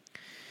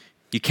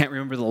 You can't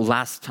remember the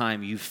last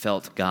time you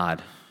felt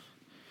God.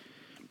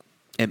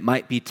 It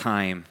might be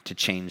time to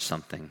change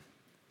something.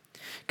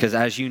 Because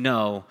as you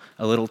know,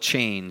 a little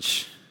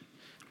change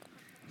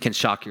can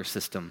shock your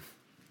system.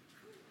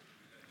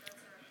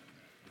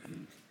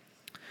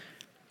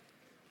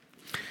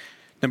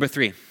 Number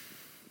 3,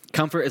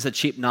 comfort is a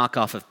cheap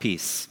knockoff of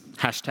peace.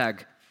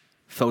 Hashtag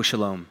faux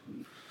shalom.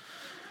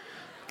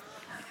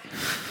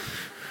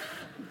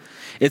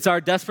 It's our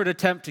desperate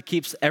attempt to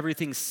keep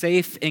everything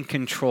safe and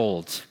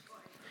controlled.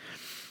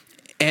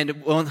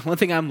 And one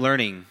thing I'm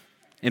learning,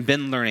 and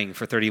been learning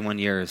for 31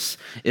 years,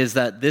 is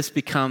that this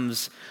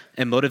becomes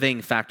a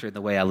motivating factor in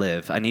the way I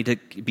live. I need to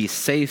be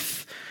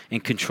safe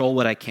and control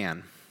what I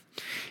can.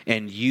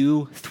 And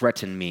you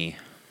threaten me.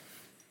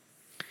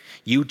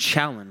 you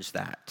challenge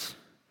that.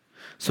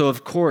 So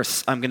of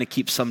course, I'm going to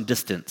keep some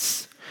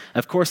distance.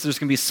 Of course, there's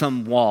going to be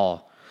some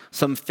wall,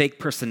 some fake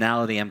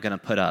personality I'm going to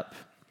put up,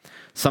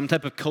 some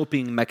type of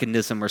coping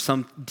mechanism or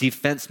some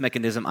defense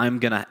mechanism I'm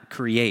going to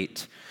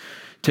create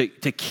to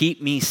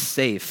keep me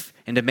safe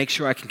and to make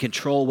sure I can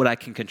control what I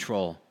can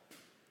control.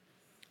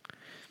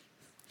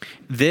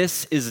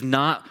 This is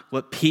not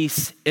what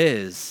peace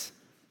is.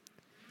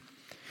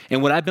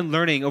 And what I've been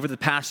learning over the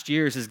past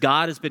years is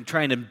God has been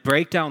trying to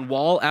break down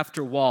wall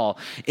after wall,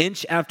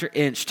 inch after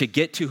inch, to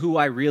get to who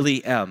I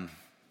really am.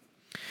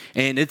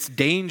 And it's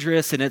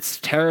dangerous and it's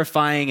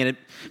terrifying and it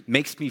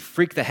makes me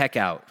freak the heck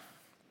out.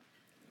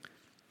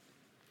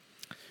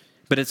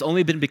 But it's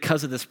only been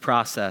because of this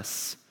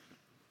process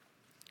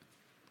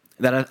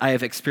that I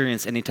have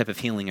experienced any type of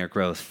healing or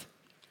growth.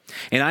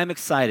 And I'm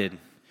excited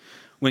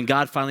when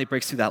God finally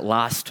breaks through that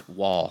last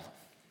wall.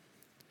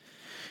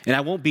 And I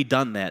won't be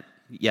done that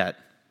yet,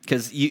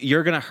 because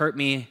you're going to hurt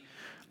me,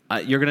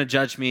 you're going to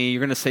judge me,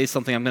 you're going to say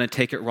something, I'm going to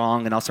take it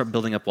wrong, and I'll start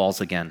building up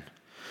walls again.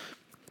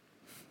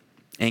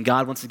 And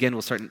God, once again,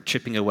 will start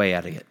chipping away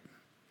at it.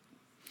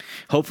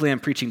 Hopefully I'm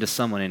preaching to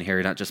someone in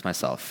here, not just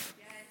myself.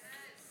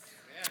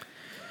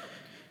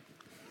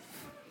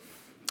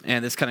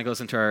 And this kind of goes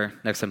into our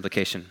next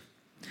implication.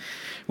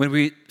 When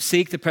we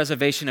seek the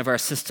preservation of our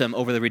system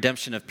over the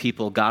redemption of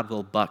people, God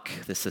will buck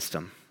the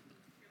system.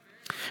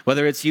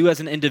 Whether it's you as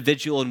an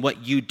individual and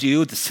what you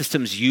do, the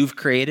systems you've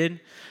created,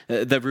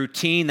 the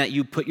routine that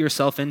you put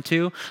yourself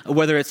into, or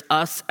whether it's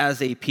us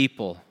as a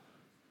people.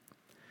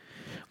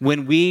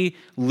 When we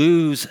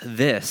lose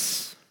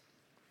this,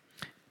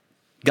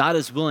 God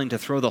is willing to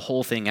throw the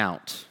whole thing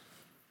out.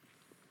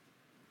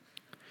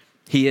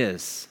 He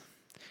is.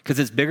 Because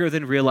it's bigger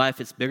than real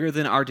life. It's bigger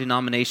than our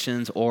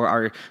denominations or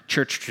our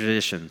church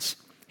traditions.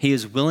 He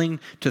is willing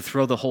to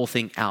throw the whole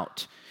thing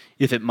out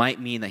if it might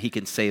mean that he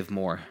can save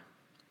more.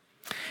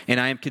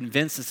 And I am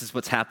convinced this is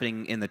what's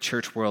happening in the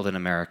church world in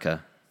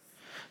America.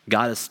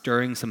 God is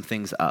stirring some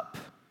things up.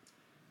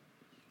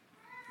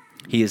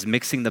 He is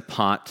mixing the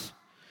pot,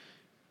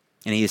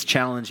 and he is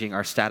challenging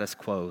our status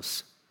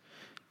quos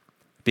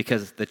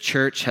because the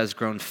church has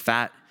grown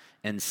fat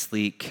and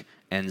sleek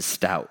and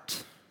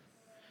stout.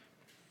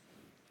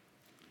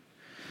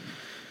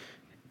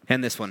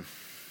 And this one,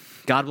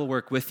 God will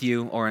work with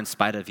you or in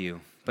spite of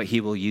you, but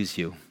he will use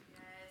you.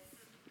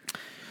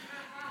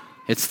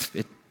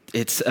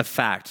 It's a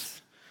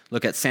fact.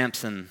 Look at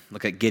Samson,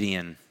 look at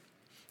Gideon.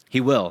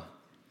 He will.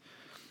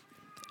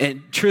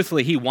 And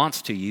truthfully, he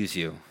wants to use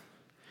you.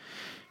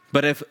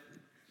 But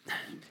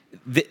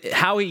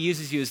how he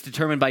uses you is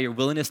determined by your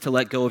willingness to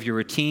let go of your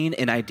routine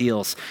and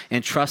ideals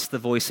and trust the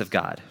voice of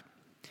God.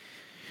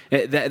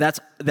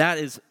 That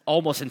is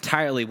almost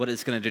entirely what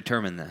is going to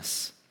determine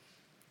this.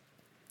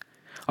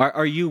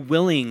 Are you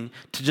willing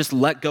to just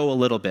let go a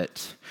little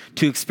bit,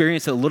 to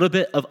experience a little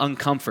bit of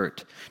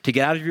uncomfort, to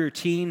get out of your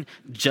routine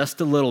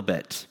just a little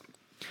bit,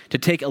 to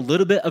take a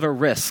little bit of a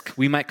risk,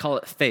 we might call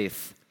it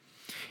faith,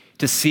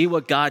 to see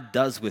what God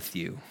does with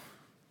you?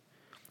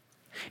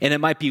 And it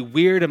might be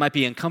weird, it might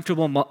be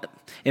uncomfortable,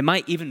 it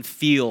might even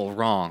feel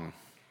wrong.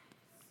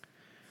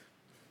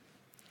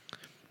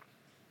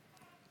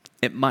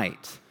 It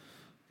might.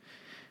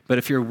 But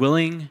if you're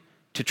willing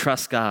to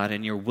trust God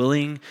and you're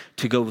willing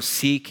to go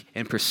seek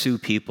and pursue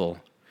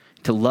people,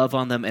 to love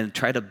on them and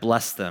try to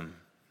bless them,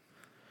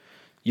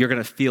 you're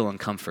going to feel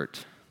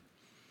uncomfort.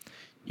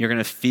 You're going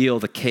to feel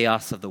the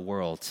chaos of the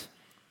world.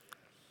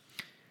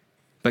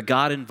 But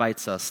God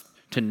invites us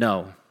to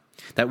know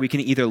that we can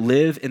either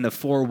live in the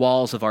four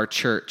walls of our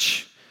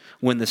church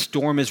when the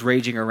storm is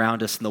raging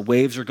around us and the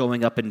waves are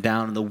going up and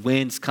down and the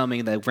wind's coming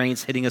and the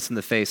rain's hitting us in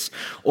the face,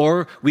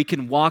 or we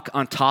can walk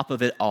on top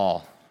of it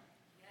all.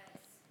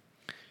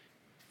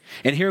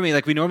 And hear me,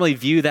 like we normally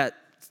view that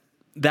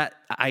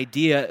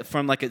idea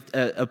from like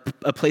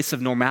a place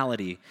of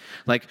normality.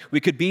 Like we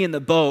could be in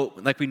the boat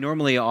like we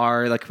normally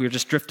are, like we're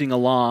just drifting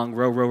along,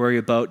 row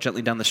your boat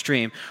gently down the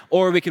stream,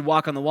 or we could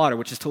walk on the water,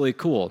 which is totally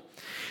cool.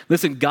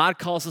 Listen, God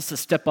calls us to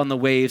step on the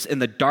waves in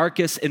the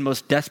darkest and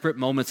most desperate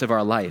moments of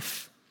our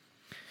life.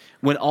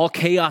 When all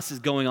chaos is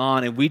going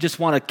on and we just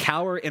want to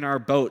cower in our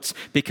boats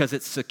because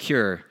it's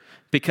secure,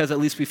 because at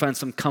least we find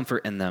some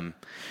comfort in them.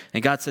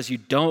 And God says, you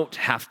don't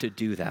have to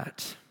do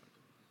that.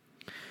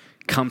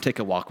 Come take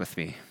a walk with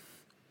me.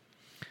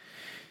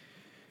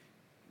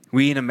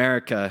 We in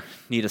America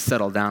need to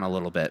settle down a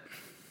little bit.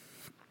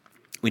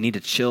 We need to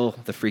chill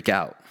the freak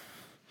out.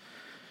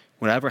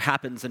 Whatever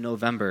happens in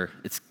November,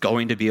 it's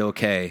going to be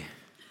okay.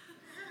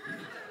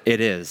 It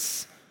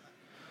is.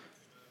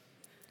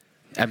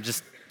 And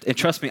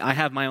trust me, I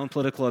have my own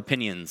political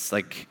opinions.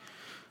 Like,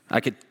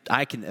 I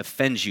can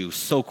offend you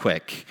so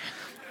quick.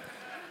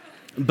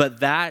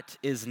 But that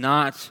is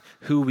not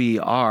who we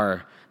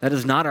are. That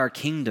is not our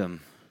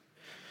kingdom.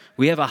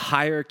 We have a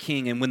higher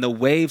king, and when the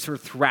waves are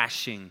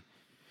thrashing,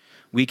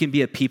 we can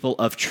be a people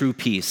of true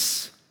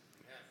peace.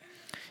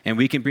 And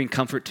we can bring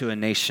comfort to a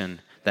nation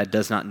that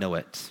does not know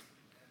it.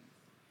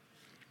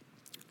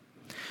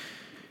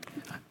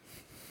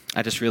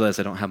 I just realized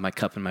I don't have my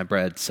cup and my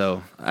bread,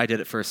 so I did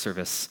it first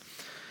service.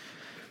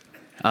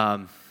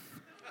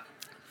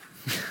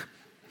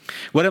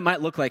 What it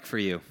might look like for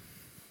you,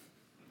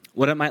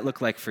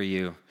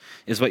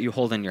 is what you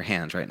hold in your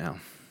hand right now.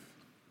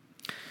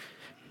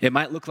 It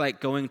might look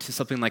like going to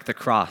something like the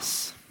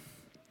cross,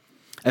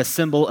 a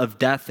symbol of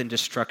death and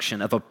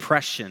destruction, of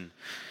oppression.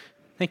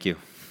 Thank you.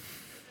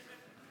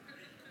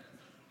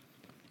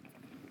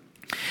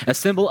 A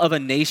symbol of a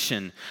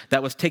nation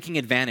that was taking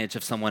advantage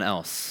of someone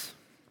else.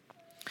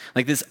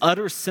 Like this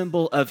utter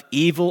symbol of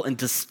evil and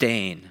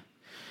disdain.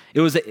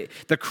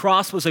 The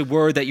cross was a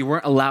word that you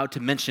weren't allowed to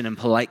mention in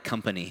polite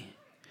company.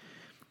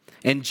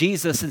 And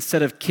Jesus,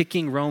 instead of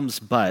kicking Rome's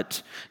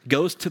butt,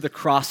 goes to the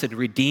cross and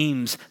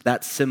redeems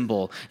that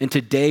symbol. And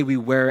today we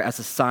wear it as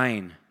a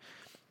sign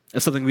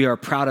of something we are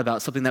proud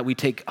about, something that we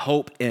take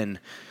hope in,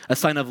 a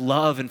sign of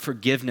love and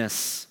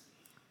forgiveness.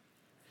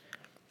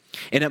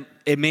 And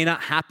it may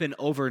not happen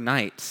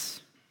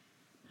overnight.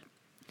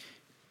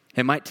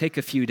 It might take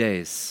a few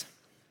days.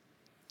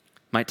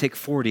 It might take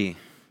 40.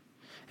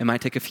 It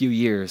might take a few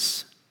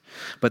years.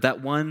 But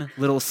that one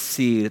little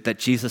seed that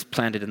Jesus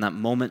planted in that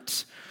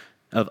moment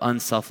of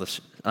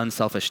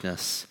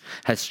unselfishness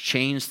has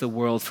changed the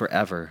world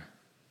forever.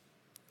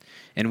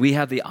 And we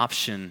have the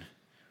option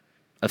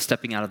of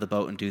stepping out of the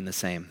boat and doing the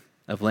same,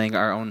 of laying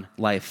our own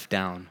life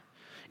down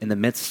in the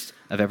midst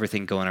of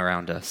everything going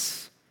around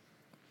us.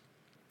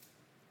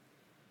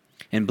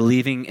 And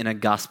believing in a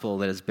gospel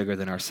that is bigger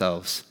than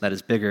ourselves, that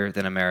is bigger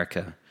than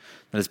America,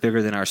 that is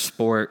bigger than our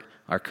sport,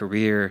 our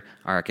career,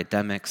 our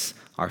academics,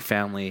 our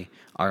family,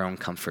 our own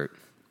comfort.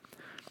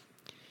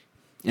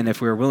 And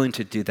if we're willing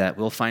to do that,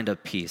 we'll find a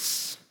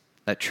peace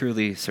that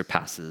truly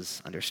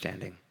surpasses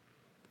understanding.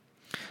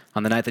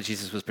 On the night that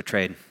Jesus was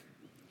betrayed,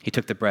 he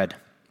took the bread,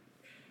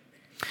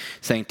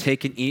 saying,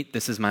 "Take and eat,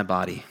 this is my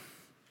body."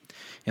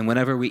 And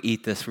whenever we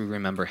eat this, we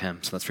remember him.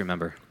 So let's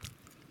remember.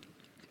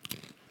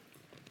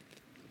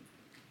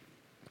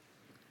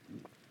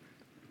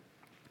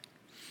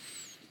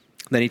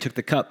 Then he took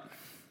the cup,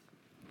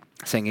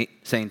 saying,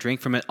 "Drink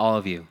from it, all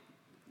of you.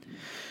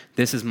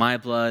 This is my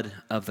blood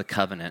of the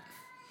covenant."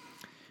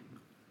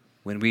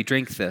 When we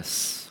drink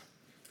this,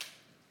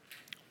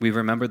 we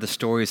remember the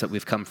stories that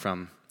we've come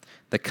from,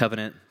 the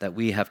covenant that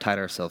we have tied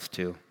ourselves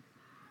to.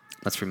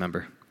 Let's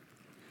remember.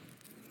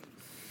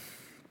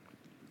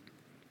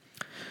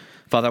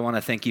 Father, I want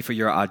to thank you for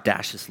your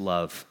audacious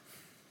love.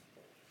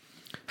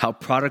 How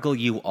prodigal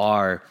you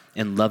are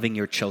in loving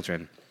your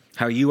children.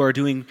 How you are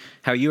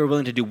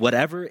willing to do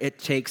whatever it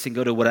takes and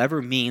go to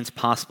whatever means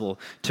possible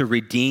to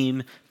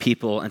redeem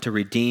people and to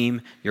redeem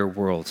your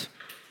world.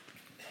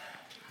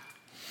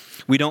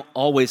 We don't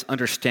always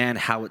understand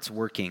how it's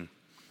working,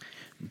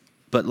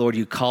 but Lord,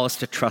 you call us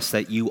to trust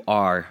that you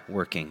are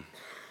working.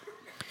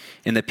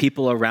 And the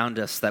people around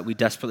us that we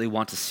desperately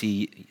want to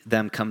see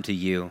them come to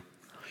you,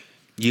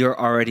 you're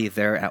already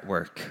there at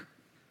work.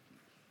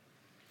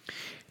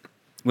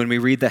 When we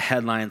read the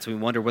headlines, we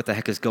wonder what the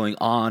heck is going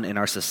on in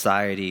our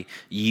society.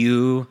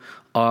 You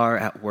are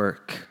at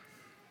work.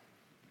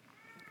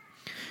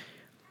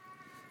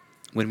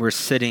 When we're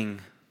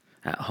sitting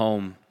at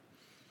home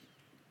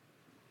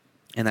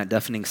in that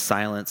deafening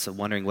silence of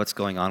wondering what's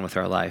going on with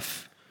our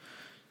life,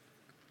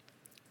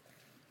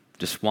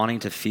 just wanting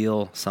to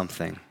feel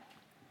something,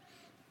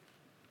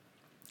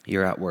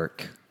 you're at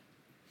work.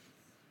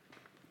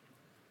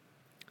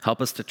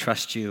 Help us to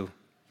trust you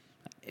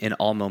in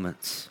all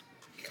moments.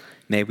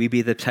 May we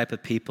be the type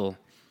of people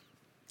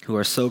who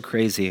are so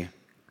crazy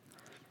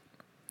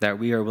that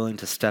we are willing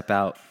to step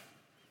out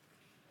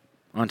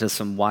onto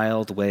some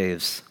wild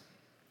waves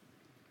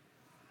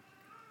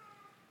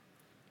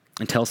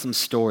and tell some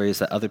stories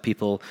that other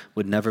people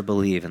would never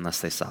believe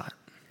unless they saw it.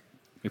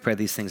 We pray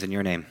these things in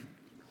your name.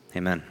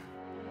 Amen.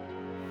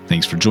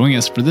 Thanks for joining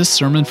us for this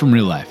sermon from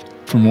Real Life.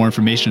 For more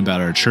information about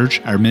our church,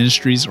 our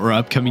ministries, or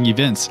upcoming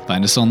events,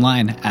 find us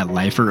online at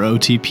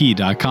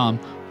liferotp.com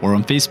or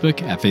on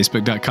Facebook at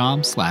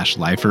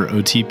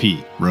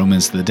facebook.com/liferotp.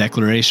 Romans the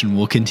Declaration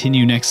will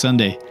continue next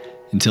Sunday.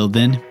 Until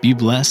then, be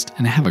blessed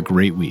and have a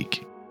great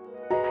week.